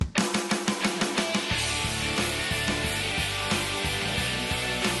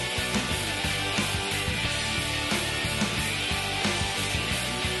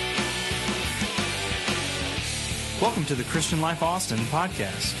Welcome to the Christian Life Austin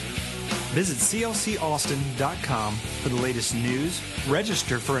podcast. Visit clcaustin.com for the latest news,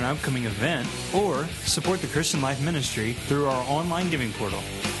 register for an upcoming event, or support the Christian Life Ministry through our online giving portal.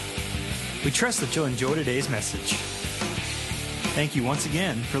 We trust that you'll enjoy today's message. Thank you once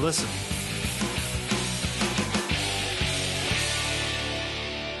again for listening.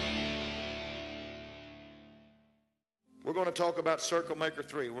 We're going to talk about Circle Maker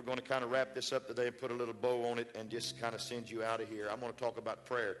 3. We're going to kind of wrap this up today and put a little bow on it and just kind of send you out of here. I'm going to talk about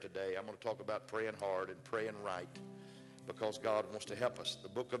prayer today. I'm going to talk about praying hard and praying right because God wants to help us. The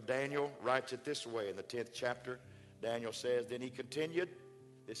book of Daniel writes it this way in the 10th chapter. Daniel says, then he continued.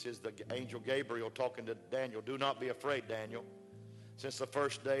 This is the angel Gabriel talking to Daniel. Do not be afraid, Daniel. Since the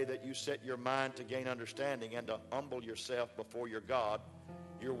first day that you set your mind to gain understanding and to humble yourself before your God,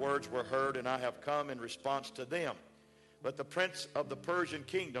 your words were heard and I have come in response to them. But the prince of the Persian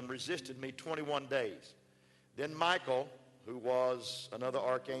kingdom resisted me 21 days. Then Michael, who was another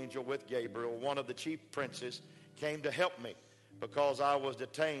archangel with Gabriel, one of the chief princes, came to help me because I was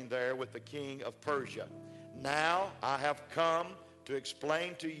detained there with the king of Persia. Now I have come to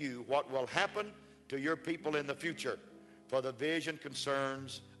explain to you what will happen to your people in the future, for the vision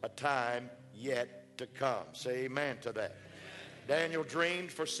concerns a time yet to come. Say amen to that. Daniel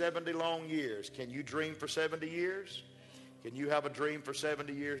dreamed for 70 long years. Can you dream for 70 years? Can you have a dream for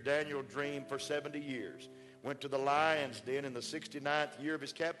 70 years? Daniel dreamed for 70 years. Went to the lion's den in the 69th year of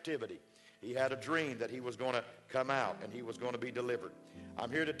his captivity. He had a dream that he was going to come out and he was going to be delivered. I'm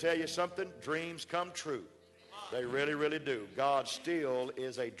here to tell you something. Dreams come true. They really, really do. God still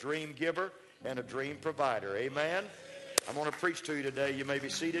is a dream giver and a dream provider. Amen? I'm going to preach to you today. You may be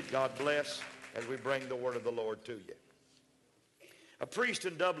seated. God bless as we bring the word of the Lord to you. A priest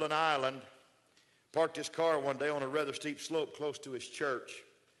in Dublin, Ireland, parked his car one day on a rather steep slope close to his church.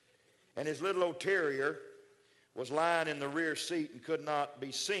 And his little old terrier was lying in the rear seat and could not be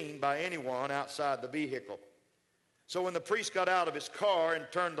seen by anyone outside the vehicle. So when the priest got out of his car and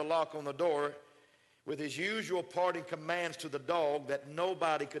turned the lock on the door, with his usual parting commands to the dog that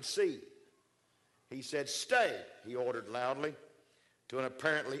nobody could see, he said, "Stay," he ordered loudly to an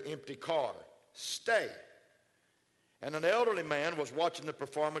apparently empty car. "Stay." And an elderly man was watching the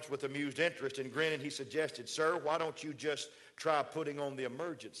performance with amused interest, and grinning, he suggested, "Sir, why don't you just try putting on the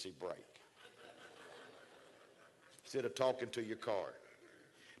emergency brake instead of talking to your car?"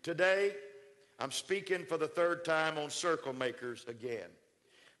 Today, I'm speaking for the third time on Circle Makers again.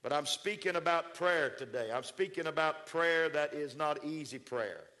 But I'm speaking about prayer today. I'm speaking about prayer that is not easy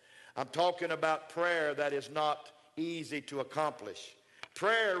prayer. I'm talking about prayer that is not easy to accomplish.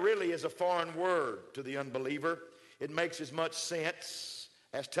 Prayer really is a foreign word to the unbeliever. It makes as much sense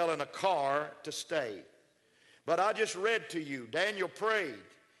as telling a car to stay. But I just read to you, Daniel prayed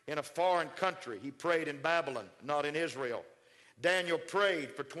in a foreign country. He prayed in Babylon, not in Israel. Daniel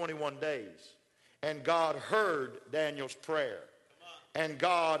prayed for 21 days. And God heard Daniel's prayer. And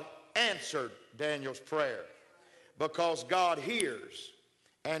God answered Daniel's prayer. Because God hears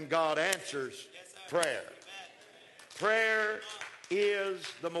and God answers prayer. Prayer is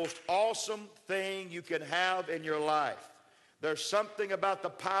the most awesome thing you can have in your life. There's something about the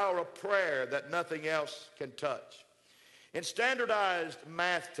power of prayer that nothing else can touch. In standardized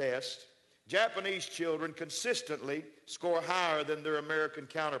math tests, Japanese children consistently score higher than their American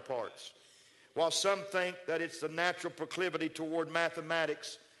counterparts. While some think that it's the natural proclivity toward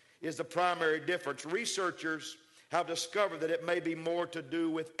mathematics is the primary difference, researchers have discovered that it may be more to do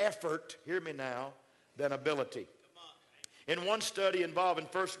with effort, hear me now, than ability. In one study involving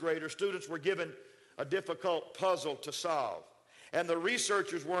first graders, students were given a difficult puzzle to solve. And the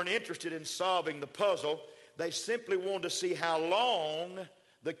researchers weren't interested in solving the puzzle. They simply wanted to see how long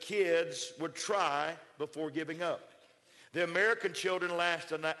the kids would try before giving up. The American children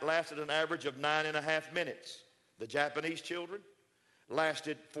lasted an average of 9.5 minutes. The Japanese children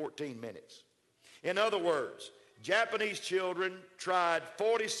lasted 14 minutes. In other words, Japanese children tried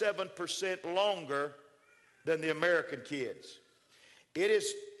 47% longer than the American kids.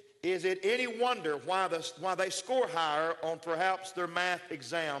 Is it any wonder why they score higher on perhaps their math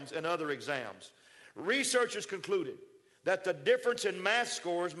exams and other exams? Researchers concluded that the difference in math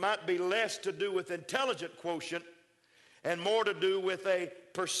scores might be less to do with intelligent quotient and more to do with a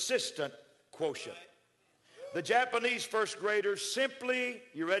persistent quotient. The Japanese first graders simply,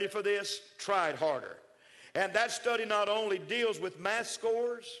 you ready for this, tried harder. And that study not only deals with math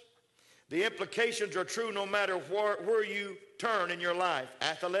scores, the implications are true no matter where you turn in your life.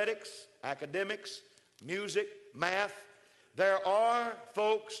 Athletics, academics, music, math. There are,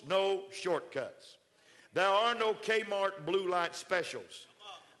 folks, no shortcuts. There are no Kmart blue light specials.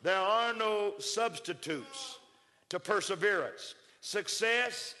 There are no substitutes to perseverance.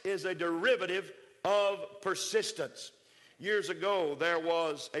 Success is a derivative of persistence. Years ago, there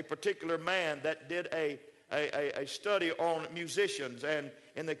was a particular man that did a study on musicians, and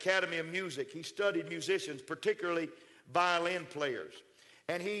in the Academy of Music, he studied musicians, particularly violin players.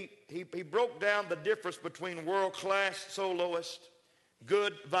 And he broke down the difference between world-class soloists,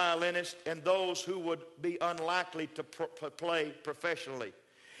 good violinists, and those who would be unlikely to play professionally.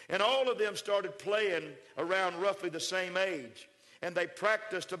 And all of them started playing around roughly the same age. And they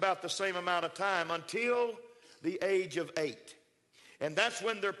practiced about the same amount of time until the age of 8. And that's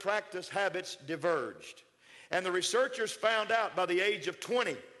when their practice habits diverged. And the researchers found out by the age of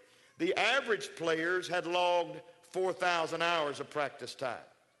 20, the average players had logged 4,000 hours of practice time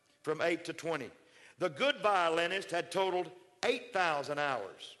from 8 to 20. The good violinist had totaled 8,000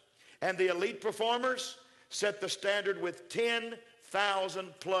 hours. And the elite performers set the standard with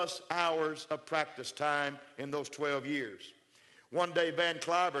 10,000 plus hours of practice time in those 12 years. One day, Van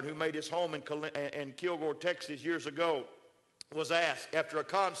Cliburn, who made his home in Kilgore, Texas years ago, was asked, after a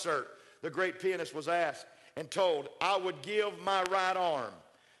concert, the great pianist was asked and told, "I would give my right arm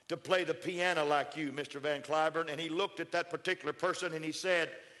to play the piano like you, Mr. Van Cliburn." And he looked at that particular person and he said,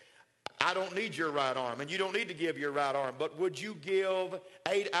 "I don't need your right arm, and you don't need to give your right arm, but would you give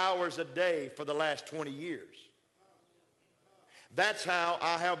 8 hours a day for the last 20 years? That's how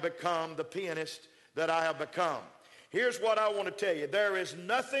I have become the pianist that I have become. Here's what I want to tell you. There is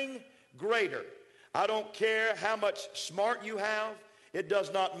nothing greater. I don't care how much smart you have. It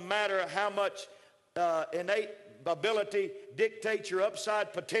does not matter how much innate ability dictates your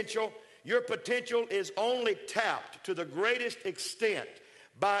upside potential. Your potential is only tapped to the greatest extent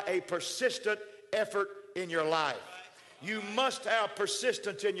by a persistent effort in your life. You must have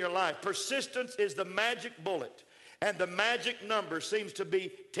persistence in your life. Persistence is the magic bullet, and the magic number seems to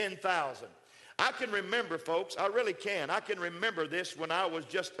be 10,000. I can remember, folks, I really can. I can remember this when I was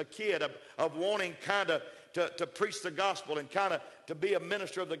just a kid of wanting kind of to preach the gospel and kind of to be a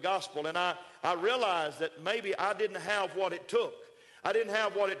minister of the gospel. And I realized that maybe I didn't have what it took. I didn't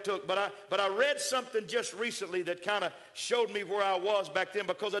have what it took, but I read something just recently that kind of showed me where I was back then,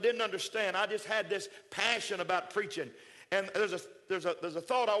 because I didn't understand. I just had this passion about preaching. And there's a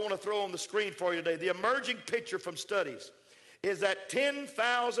thought I want to throw on the screen for you today. The emerging picture from studies is that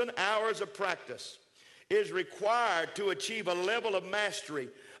 10,000 hours of practice is required to achieve a level of mastery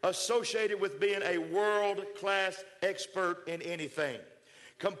associated with being a world-class expert in anything.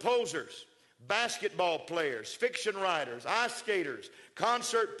 Composers, basketball players, fiction writers, ice skaters,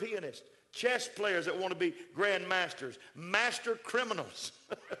 concert pianists, chess players that want to be grandmasters, master criminals.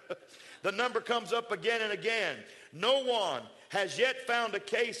 The number comes up again and again. No one has yet found a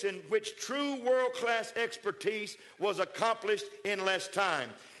case in which true world-class expertise was accomplished in less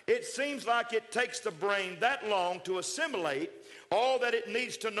time. It seems like it takes the brain that long to assimilate all that it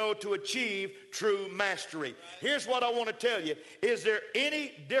needs to know to achieve true mastery. Here's what I want to tell you. Is there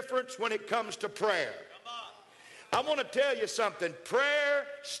any difference when it comes to prayer? I want to tell you something. Prayer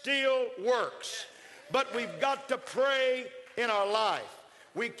still works, but we've got to pray in our life.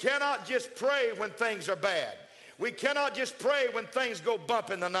 We cannot just pray when things are bad. We cannot just pray when things go bump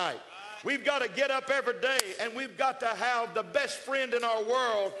in the night. We've got to get up every day, and we've got to have the best friend in our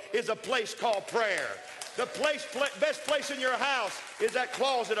world is a place called prayer. The best place in your house is that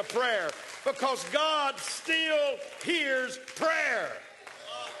closet of prayer, because God still hears prayer.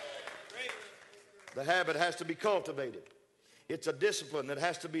 The habit has to be cultivated. It's a discipline that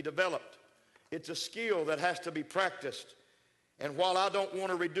has to be developed. It's a skill that has to be practiced. And while I don't want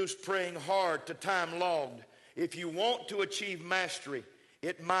to reduce praying hard to time logged, if you want to achieve mastery,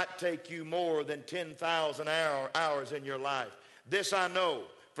 it might take you more than 10,000 hours in your life. This I know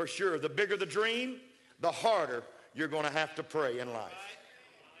for sure. The bigger the dream, the harder you're going to have to pray in life.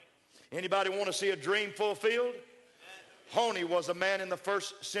 Anybody want to see a dream fulfilled? Honi was a man in the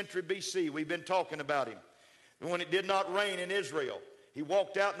 1st century BC. We've been talking about him. When it did not rain in Israel, he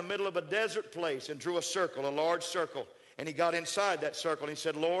walked out in the middle of a desert place and drew a circle, a large circle. And he got inside that circle and he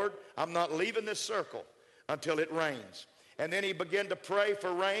said, "Lord, I'm not leaving this circle until it rains." And then he began to pray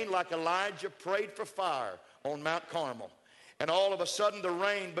for rain like Elijah prayed for fire on Mount Carmel. And all of a sudden the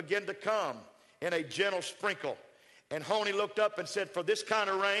rain began to come in a gentle sprinkle. And Honi looked up and said, "For this kind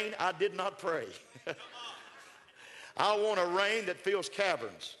of rain, I did not pray." I want a rain that fills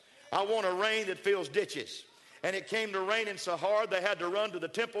caverns. I want a rain that fills ditches. And it came to raining so hard they had to run to the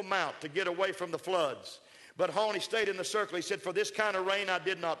Temple Mount to get away from the floods. But Honi stayed in the circle. He said, "For this kind of rain, I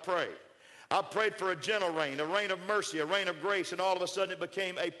did not pray. I prayed for a gentle rain, a rain of mercy, a rain of grace." And all of a sudden it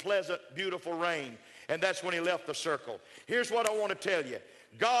became a pleasant, beautiful rain. And that's when he left the circle. Here's what I want to tell you.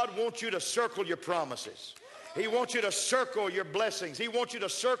 God wants you to circle your promises. He wants you to circle your blessings. He wants you to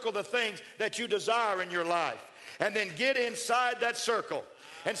circle the things that you desire in your life. And then get inside that circle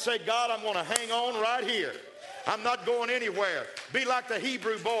and say, God, I'm going to hang on right here. I'm not going anywhere. Be like the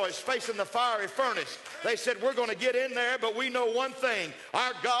Hebrew boys facing the fiery furnace. They said, we're going to get in there, but we know one thing.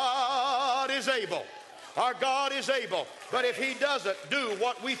 Our God is able. Our God is able. But if he doesn't do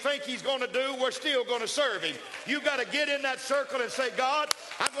what we think he's going to do, we're still going to serve him. You've got to get in that circle and say, God,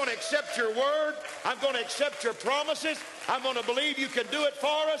 I'm going to accept your word. I'm going to accept your promises. I'm going to believe you can do it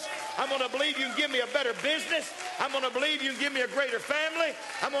for us. I'm going to believe you can give me a better business. I'm going to believe you can give me a greater family.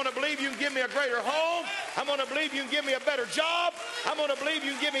 I'm going to believe you can give me a greater home. I'm going to believe you can give me a better job. I'm going to believe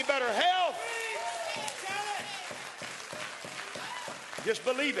you can give me better health. Just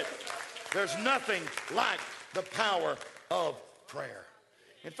believe it. There's nothing like the power of prayer.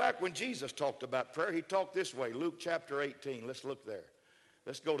 In fact, when Jesus talked about prayer, he talked this way. Luke chapter 18. Let's look there.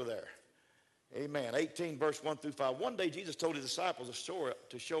 Let's go to there. Amen. 18 verse 1 through 5. One day Jesus told his disciples a story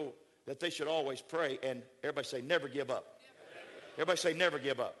to show that they should always pray. And everybody say, never give up. Everybody say, never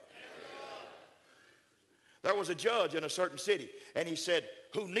give up. There was a judge in a certain city, and he said,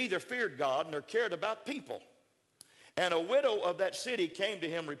 who neither feared God nor cared about people. And a widow of that city came to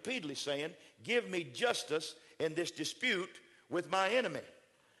him repeatedly saying, give me justice in this dispute with my enemy.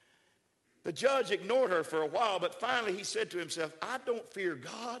 The judge ignored her for a while, but finally he said to himself, I don't fear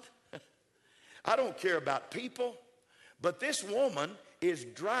God. I don't care about people, but this woman is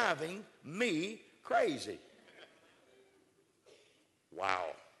driving me crazy. Wow.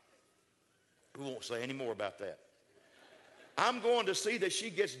 We won't say any more about that. I'm going to see that she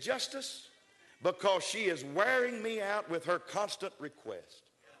gets justice because she is wearing me out with her constant request.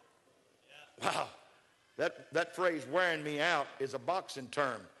 Wow. That phrase, wearing me out, is a boxing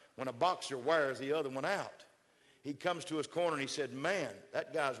term. When a boxer wears the other one out. He comes to his corner and he said, man,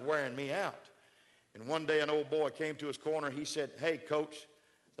 that guy's wearing me out. And one day an old boy came to his corner. He said, hey, coach,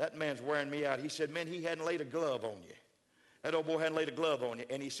 that man's wearing me out. He said, man, he hadn't laid a glove on you. That old boy hadn't laid a glove on you.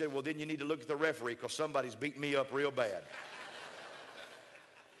 And he said, well, then you need to look at the referee because somebody's beating me up real bad.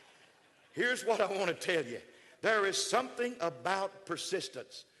 Here's what I want to tell you. There is something about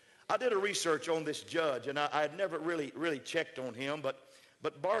persistence. I did a research on this judge, and I had never really checked on him,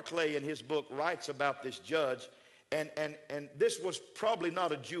 but Barclay in his book writes about this judge, and this was probably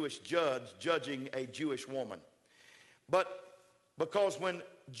not a Jewish judge judging a Jewish woman. But because when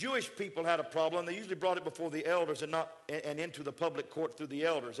Jewish people had a problem, they usually brought it before the elders and into the public court through the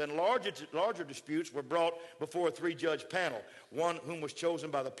elders. And larger disputes were brought before a three-judge panel, one whom was chosen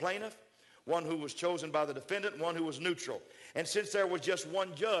by the plaintiff, one who was chosen by the defendant, one who was neutral. And since there was just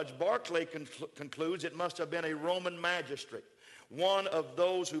one judge, Barclay concludes it must have been a Roman magistrate, one of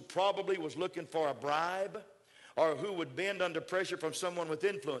those who probably was looking for a bribe or who would bend under pressure from someone with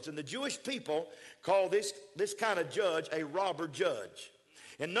influence. And the Jewish people call this kind of judge a robber judge.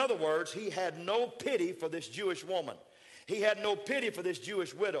 In other words, he had no pity for this Jewish woman. He had no pity for this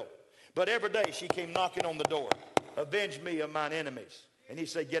Jewish widow. But every day she came knocking on the door. Avenge me of mine enemies. And he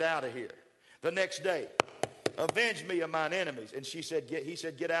said, get out of here. The next day, avenge me of mine enemies. And he said,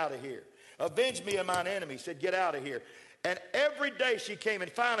 get out of here. Avenge me of mine enemies. He said, get out of here. And every day she came,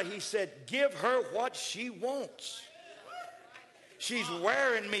 and finally he said, give her what she wants. She's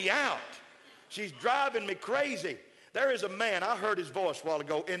wearing me out. She's driving me crazy. There is a man, I heard his voice a while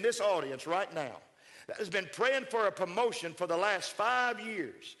ago, in this audience right now, that has been praying for a promotion for the last 5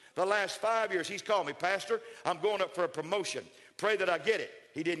 years. The last 5 years. He's called me, Pastor, I'm going up for a promotion. Pray that I get it.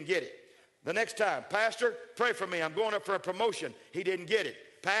 He didn't get it. The next time, Pastor, pray for me. I'm going up for a promotion. He didn't get it.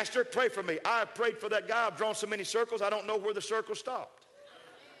 Pastor, pray for me. I prayed for that guy. I've drawn so many circles, I don't know where the circle stopped.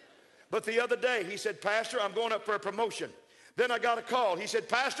 But the other day, he said, Pastor, I'm going up for a promotion. Then I got a call. He said,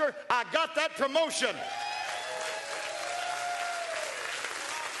 Pastor, I got that promotion.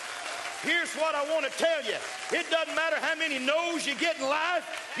 Here's what I want to tell you. It doesn't matter how many no's you get in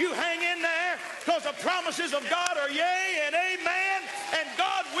life. You hang in there because the promises of God are yea and amen. And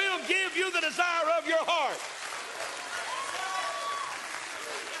God will give you the desire of your heart.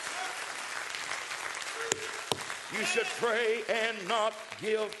 You should pray and not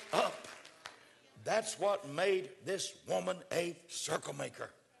give up. That's what made this woman a circle maker.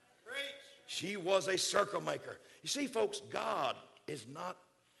 She was a circle maker. You see, folks, God is not,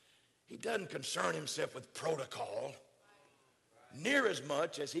 he doesn't concern himself with protocol near as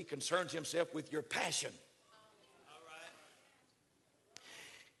much as he concerns himself with your passion.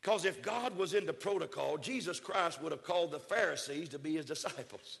 Because if God was into protocol, Jesus Christ would have called the Pharisees to be his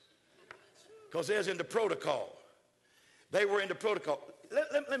disciples. Because they're into protocol. They were into protocol.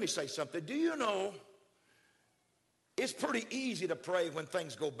 Let me say something. Do you know it's pretty easy to pray when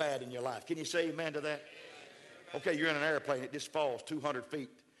things go bad in your life? Can you say amen to that? Okay, you're in an airplane. It just falls 200 feet.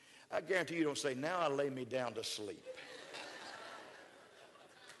 I guarantee you don't say, now I lay me down to sleep.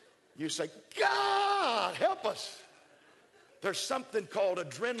 You say, God, help us. There's something called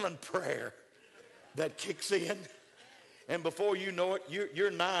adrenaline prayer that kicks in. And before you know it,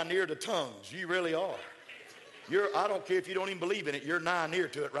 you're nigh near to tongues. You really are. I don't care if you don't even believe in it. You're nigh near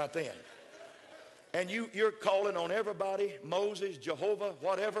to it right then. And you're calling on everybody, Moses, Jehovah,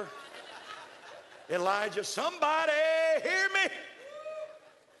 whatever. Elijah, somebody hear me.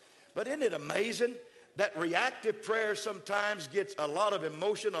 But isn't it amazing that reactive prayer sometimes gets a lot of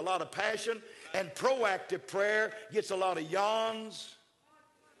emotion, a lot of passion, and proactive prayer gets a lot of yawns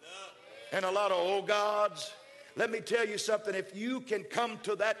and a lot of oh gods? Let me tell you something. If you can come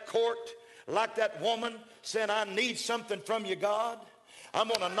to that court like that woman saying, I need something from you, God, I'm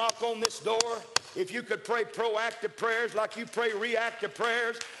going to knock on this door. If you could pray proactive prayers like you pray reactive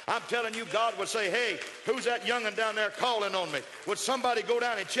prayers, I'm telling you, God would say, hey, who's that young'un down there calling on me? Would somebody go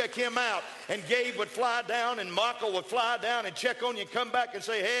down and check him out? And Gabe would fly down and Michael would fly down and check on you and come back and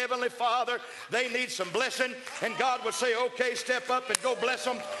say, Heavenly Father, they need some blessing. And God would say, okay, step up and go bless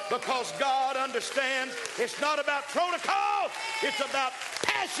them, because God understands it's not about protocol. It's about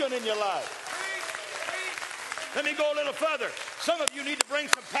passion in your life. Let me go a little further. Some of you need to bring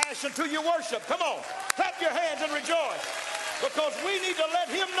some passion to your worship. Come on, clap your hands and rejoice, because we need to let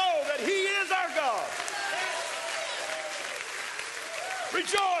him know that he is our God.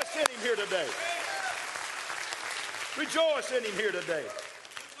 Rejoice in him here today. Rejoice in him here today.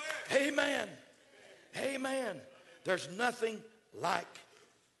 Amen. Amen. There's nothing like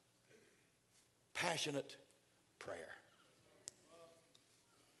passionate prayer.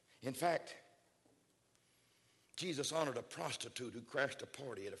 In fact, Jesus honored a prostitute who crashed a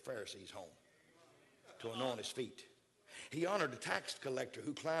party at a Pharisee's home to anoint his feet. He honored a tax collector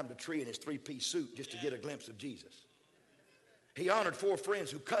who climbed a tree in his three-piece suit just to get a glimpse of Jesus. He honored 4 friends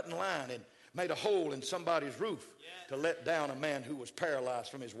who cut in line and made a hole in somebody's roof to let down a man who was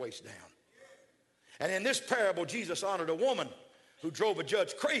paralyzed from his waist down. And in this parable, Jesus honored a woman who drove a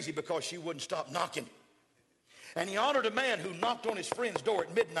judge crazy because she wouldn't stop knocking. And he honored a man who knocked on his friend's door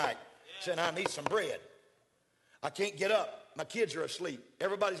at midnight saying, I need some bread. I can't get up. My kids are asleep.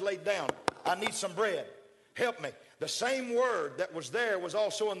 Everybody's laid down. I need some bread. Help me. The same word that was there was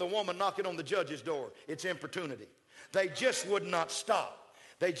also in the woman knocking on the judge's door. It's importunity. They just would not stop.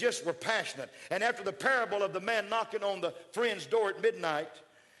 They just were passionate. And after the parable of the man knocking on the friend's door at midnight,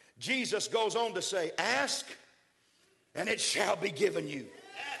 Jesus goes on to say, ask and it shall be given you.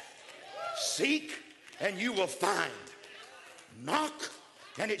 Seek and you will find. Knock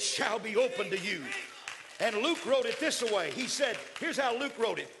and it shall be opened to you. And Luke wrote it this way. He said, here's how Luke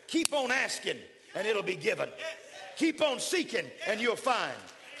wrote it. Keep on asking and it'll be given. Keep on seeking and you'll find.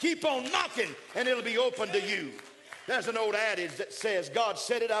 Keep on knocking and it'll be open to you. There's an old adage that says, God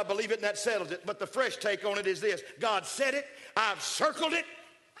said it, I believe it, and that settles it. But the fresh take on it is this. God said it, I've circled it,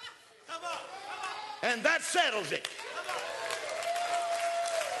 and that settles it.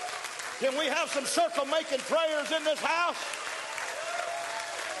 Can we have some circle-making prayers in this house?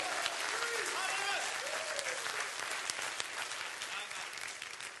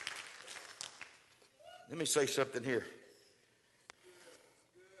 Let me say something here.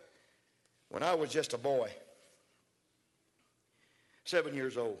 When I was just a boy, 7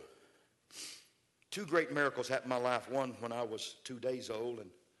 years old, 2 great miracles happened in my life. One when I was 2 days old and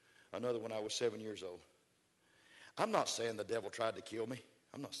another when I was 7 years old. I'm not saying the devil tried to kill me.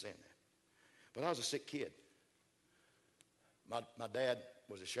 I'm not saying that. But I was a sick kid. My dad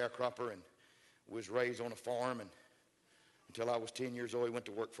was a sharecropper and was raised on a farm, and until I was 10 years old, he went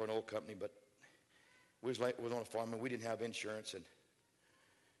to work for an oil company, but we was on a farm and we didn't have insurance,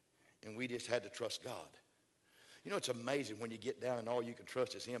 and we just had to trust God. You know, it's amazing when you get down and all you can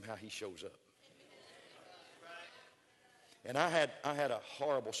trust is him, how he shows up. And I had a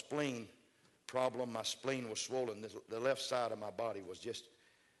horrible spleen problem. My spleen was swollen. The left side of my body was just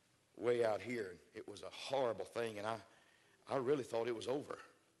way out here. It was a horrible thing, and I really thought it was over.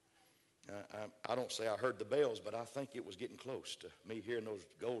 I don't say I heard the bells, but I think it was getting close to me hearing those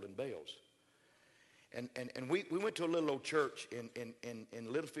golden bells. And we went to a little old church in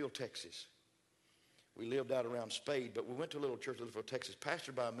Littlefield, Texas. We lived out around Spade, but we went to a little church in Littlefield, Texas,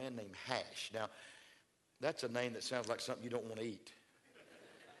 pastored by a man named Hash. Now, that's a name that sounds like something you don't want to eat.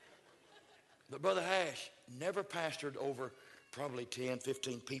 But Brother Hash never pastored over probably 10,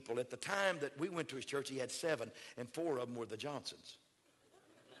 15 people. At the time that we went to his church, he had 7, and 4 of them were the Johnsons.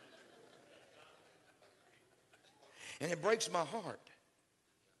 And it breaks my heart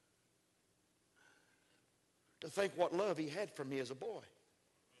to think what love he had for me as a boy.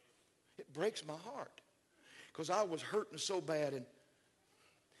 It breaks my heart. because I was hurting so bad. And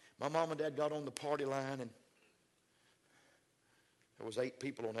my mom and dad got on the party line, and there was 8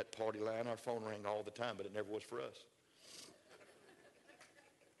 people on that party line. Our phone rang all the time, but it never was for us.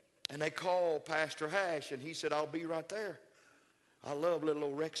 And they called Pastor Hash, and he said, I'll be right there. I love little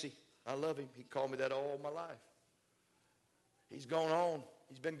old Rexy. I love him. He called me that all my life. He's gone on.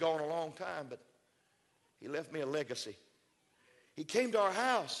 He's been gone a long time, but he left me a legacy. He came to our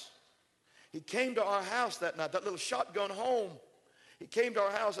house. He came to our house that night, that little shotgun home. He came to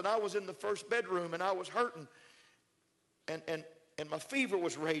our house, and I was in the first bedroom, and I was hurting. And my fever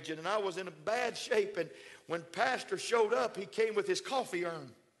was raging, and I was in a bad shape. And when Pastor showed up, he came with his coffee urn.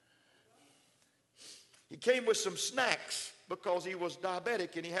 He came with some snacks because he was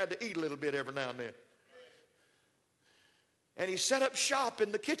diabetic, and he had to eat a little bit every now and then. And he set up shop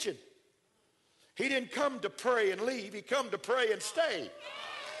in the kitchen. He didn't come to pray and leave. He come to pray and stay.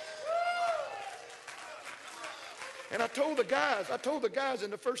 And I told the guys in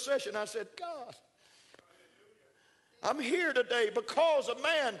the first session, I said, God, I'm here today because a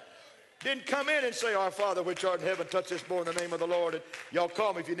man didn't come in and say, Our Father which art in heaven, touch this boy in the name of the Lord, and y'all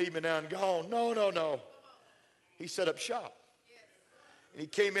call me if you need me now and gone. No. He set up shop. And he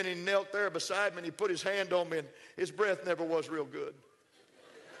came in and he knelt there beside me, and he put his hand on me, and his breath never was real good.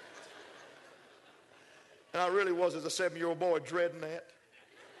 And I really was, as a 7-year-old boy, dreading that.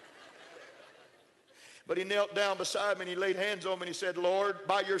 But he knelt down beside me, and he laid hands on me, and he said, Lord,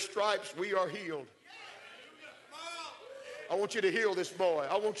 by your stripes we are healed. I want you to heal this boy.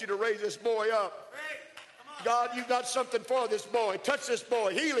 I want you to raise this boy up. God, you've got something for this boy. Touch this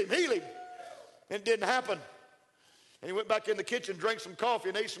boy. Heal him. And it didn't happen. And he went back in the kitchen, drank some coffee,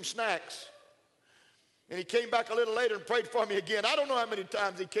 and ate some snacks. And he came back a little later and prayed for me again. I don't know how many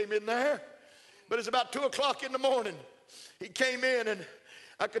times he came in there, but it's about 2 o'clock in the morning. He came in, and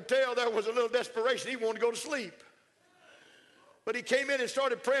I could tell there was a little desperation. He wanted to go to sleep. But he came in and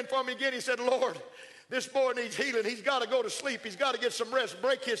started praying for me again. He said, Lord, this boy needs healing. He's got to go to sleep. He's got to get some rest,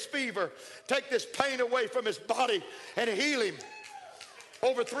 break his fever, take this pain away from his body, and heal him.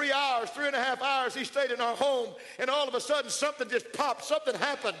 Over 3 hours, 3.5 hours, he stayed in our home, and all of a sudden something just popped. Something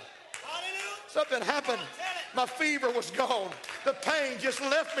happened. Something happened. My fever was gone. The pain just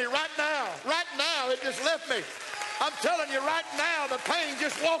left me right now. Right now, it just left me. I'm telling you right now, the pain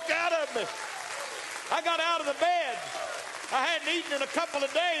just walked out of me. I got out of the bed. I hadn't eaten in a couple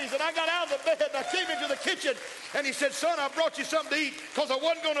of days, and I got out of the bed, and I came into the kitchen, and he said, son, I brought you something to eat because I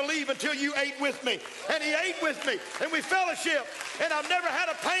wasn't going to leave until you ate with me. And he ate with me, and we fellowshiped, and I've never had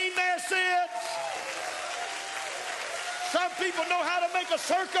a pain there since. Some people know how to make a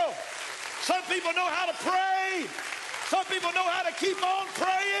circle. Some people know how to pray. Some people know how to keep on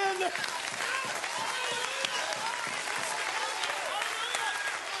praying.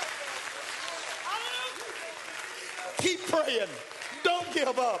 Keep praying. Don't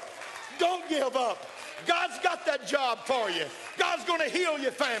give up. Don't give up. God's got that job for you. God's going to heal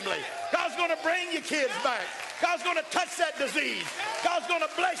your family. God's going to bring your kids back. God's going to touch that disease. God's going to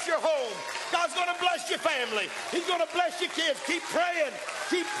bless your home. God's going to bless your family. He's going to bless your kids. Keep praying.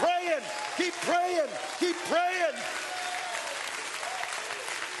 Keep praying. Keep praying. Keep praying.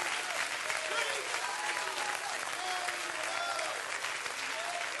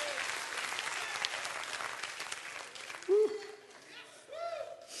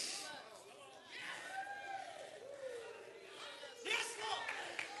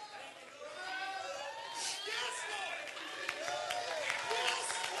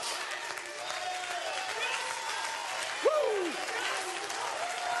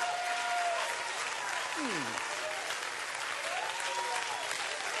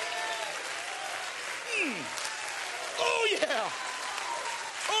 Oh, yeah.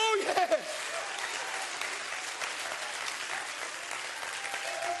 Oh, yes.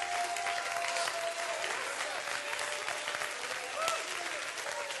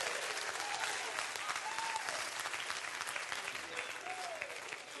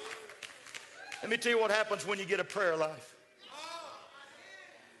 Let me tell you what happens when you get a prayer life.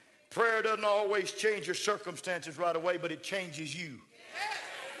 Prayer doesn't always change your circumstances right away, but it changes you.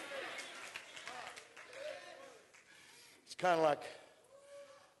 It's kind of like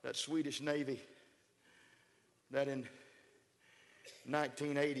that Swedish Navy that in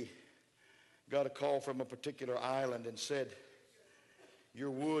 1980 got a call from a particular island and said, your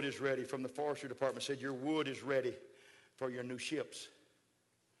wood is ready. From the forestry department said, your wood is ready for your new ships.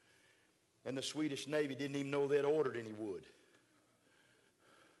 And the Swedish Navy didn't even know they'd ordered any wood.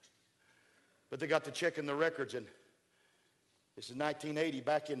 But they got to checking the records, and this is 1980,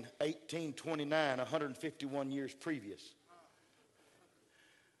 back in 1829, 151 years previous.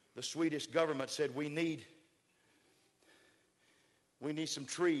 The Swedish government said, we need We need some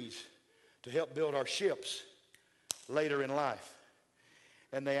trees to help build our ships later in life.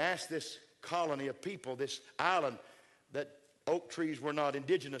 And they asked this colony of people, this island that oak trees were not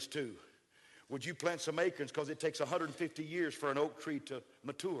indigenous to, would you plant some acorns, because it takes 150 years for an oak tree to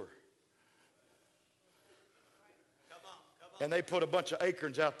mature. And they put a bunch of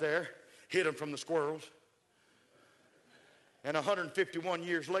acorns out there, hid them from the squirrels. And 151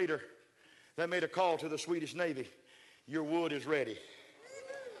 years later, they made a call to the Swedish Navy. Your wood is ready.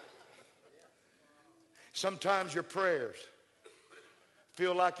 Sometimes your prayers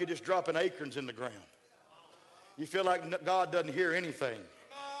feel like you're just dropping acorns in the ground. You feel like God doesn't hear anything.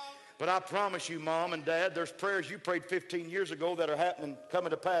 But I promise you, Mom and Dad, there's prayers you prayed 15 years ago that are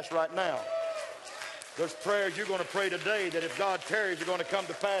coming to pass right now. There's prayers you're going to pray today that if God tarries are going to come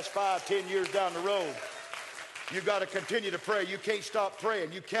to pass 5, 10 years down the road. You've got to continue to pray. You can't stop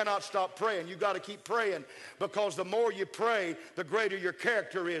praying. You cannot stop praying. You've got to keep praying, because the more you pray, the greater your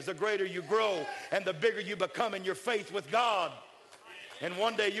character is, the greater you grow, and the bigger you become in your faith with God. And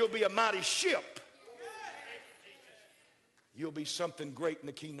one day you'll be a mighty ship. You'll be something great in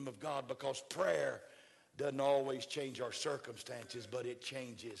the kingdom of God, because prayer doesn't always change our circumstances, but it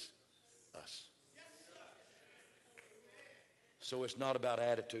changes us. So it's not about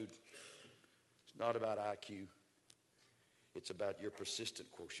attitude. It's not about IQ. It's about your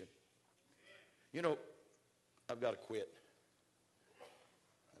persistent quotient. You know, I've got to quit.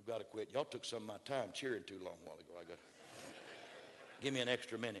 Y'all took some of my time cheering too long a while ago. Give me an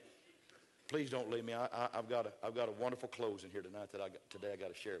extra minute. Please don't leave me. I've got a wonderful closing here tonight that I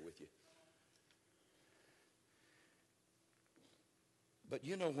got to share it with you. But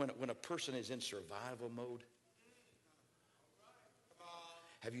you know, when a person is in survival mode,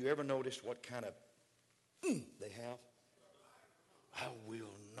 have you ever noticed what kind of they have? I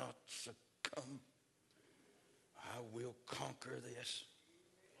will not succumb. I will conquer this.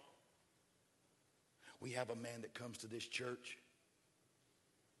 We have a man that comes to this church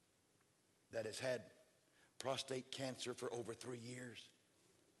that has had prostate cancer for over 3 years.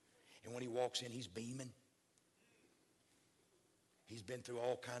 And when he walks in, he's beaming. He's been through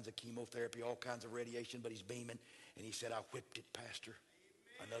all kinds of chemotherapy, all kinds of radiation, but he's beaming. And he said, I whipped it, Pastor.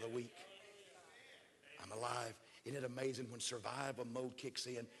 Another week. I'm alive. Isn't it amazing when survival mode kicks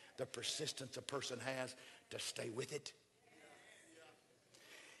in, the persistence a person has to stay with it?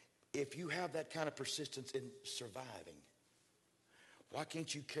 If you have that kind of persistence in surviving, why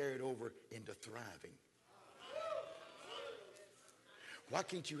can't you carry it over into thriving? Why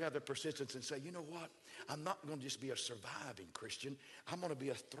can't you have the persistence and say, you know what? I'm not going to just be a surviving Christian. I'm going to be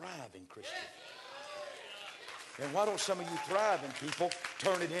a thriving Christian. And why don't some of you thriving people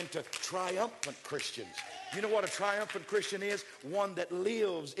turn it into triumphant Christians? You know what a triumphant Christian is? One that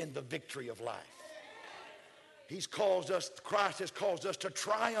lives in the victory of life. Christ has caused us to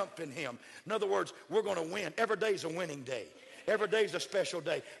triumph in him. In other words, we're going to win. Every day is a winning day. Every day is a special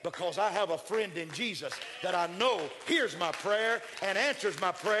day, because I have a friend in Jesus that I know hears my prayer and answers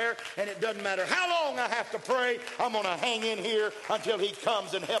my prayer, and it doesn't matter how long I have to pray, I'm going to hang in here until he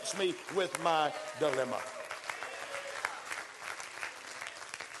comes and helps me with my dilemma.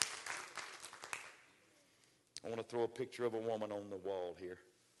 I want to throw a picture of a woman on the wall here.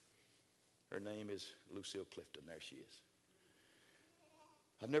 Her name is Lucille Clifton. There she is.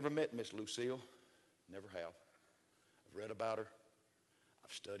 I've never met Miss Lucille. Never have. I've read about her.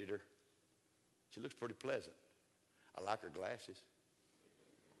 I've studied her. She looks pretty pleasant. I like her glasses.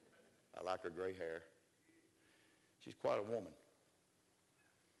 I like her gray hair. She's quite a woman.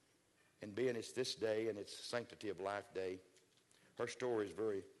 And being it's this day and it's Sanctity of Life Day, her story is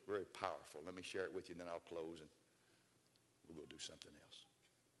very, very powerful. Let me share it with you, and then I'll close and we'll go do something else.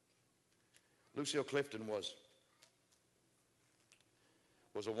 Lucille Clifton was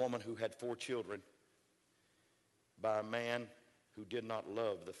a woman who had 4 children by a man who did not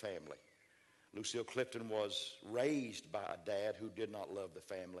love the family. Lucille Clifton was raised by a dad who did not love the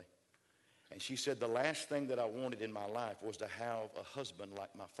family. And she said, the last thing that I wanted in my life was to have a husband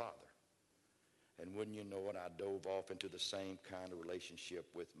like my father. And wouldn't you know it, I dove off into the same kind of relationship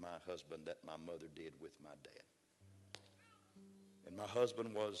with my husband that my mother did with my dad. And my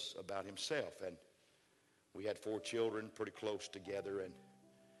husband was about himself, and we had 4 children pretty close together, and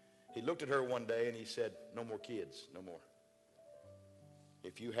he looked at her one day and he said, no more kids, no more.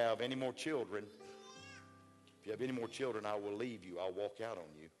 If you have any more children, I will leave you. I'll walk out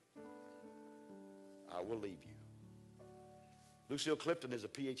on you. I will leave you. Lucille Clifton is a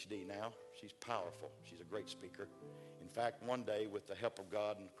PhD now. She's powerful. She's a great speaker. In fact, one day, with the help of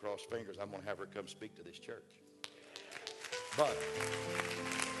God and crossed fingers, I'm going to have her come speak to this church. But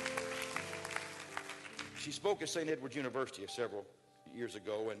she spoke at St. Edward's University several years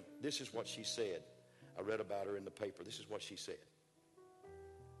ago, and this is what she said. I read about her in the paper. This is what she said.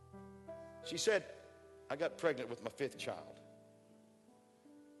 She said, I got pregnant with my 5th child.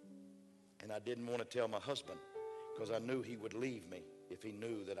 And I didn't want to tell my husband because I knew he would leave me if he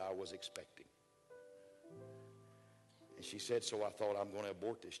knew that I was expecting. And she said, so I thought, I'm going to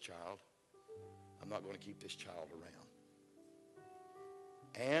abort this child. I'm not going to keep this child around.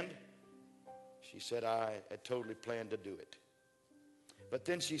 And she said, I had totally planned to do it. But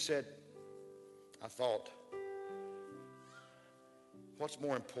then she said, I thought, what's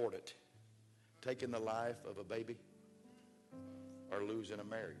more important, taking the life of a baby or losing a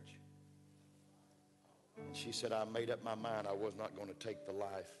marriage? And she said, I made up my mind I was not going to take the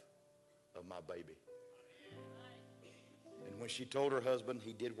life of my baby. And when she told her husband,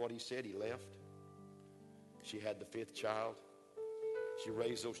 he did what he said, he left. She had the 5th child. She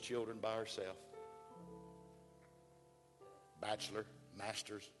raised those children by herself. Bachelor,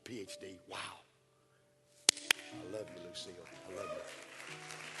 master's, PhD. Wow. I love you, Lucille. I love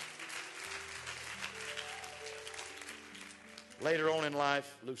you. Later on in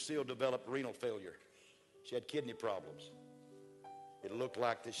life, Lucille developed renal failure. She had kidney problems. It looked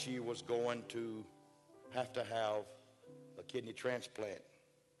like that she was going to have a kidney transplant.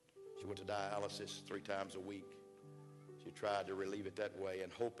 She went to dialysis 3 times a week. She tried to relieve it that way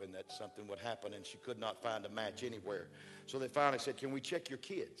and hoping that something would happen, and she could not find a match anywhere. So they finally said, can we check your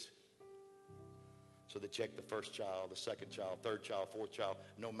kids? So they checked the 1st child, the 2nd child, 3rd child, 4th child,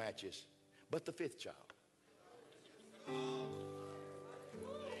 no matches, but the 5th child.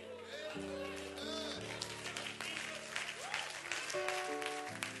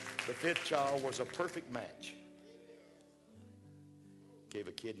 The 5th child was a perfect match. Gave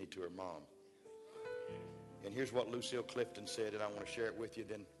a kidney to her mom. And here's what Lucille Clifton said, and I want to share it with you.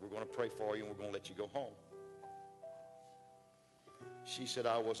 Then we're going to pray for you, and we're going to let you go home. She said,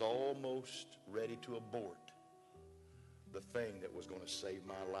 I was almost ready to abort the thing that was going to save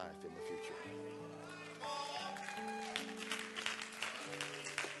my life in the future.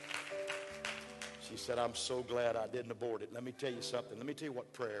 She said, I'm so glad I didn't abort it. Let me tell you something. Let me tell you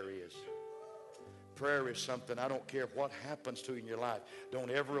what prayer is. Prayer is something, I don't care what happens to you in your life.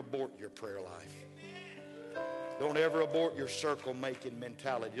 Don't ever abort your prayer life. Don't ever abort your circle-making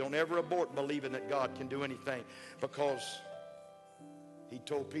mentality. Don't ever abort believing that God can do anything, because he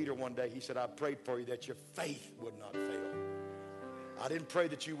told Peter one day, he said, I prayed for you that your faith would not fail. I didn't pray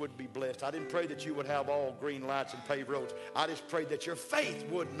that you would be blessed. I didn't pray that you would have all green lights and paved roads. I just prayed that your faith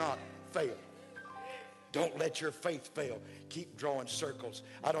would not fail. Don't let your faith fail. Keep drawing circles.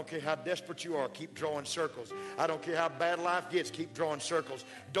 I don't care how desperate you are. Keep drawing circles. I don't care how bad life gets. Keep drawing circles.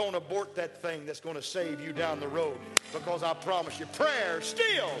 Don't abort that thing that's going to save you down the road, because I promise you, prayer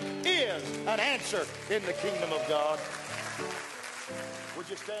still is an answer in the kingdom of God. Would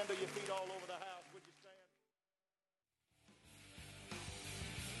you stand to your feet all over the house? Would you stand?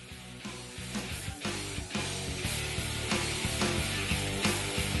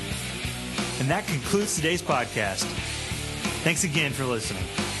 And that concludes today's podcast. Thanks again for listening.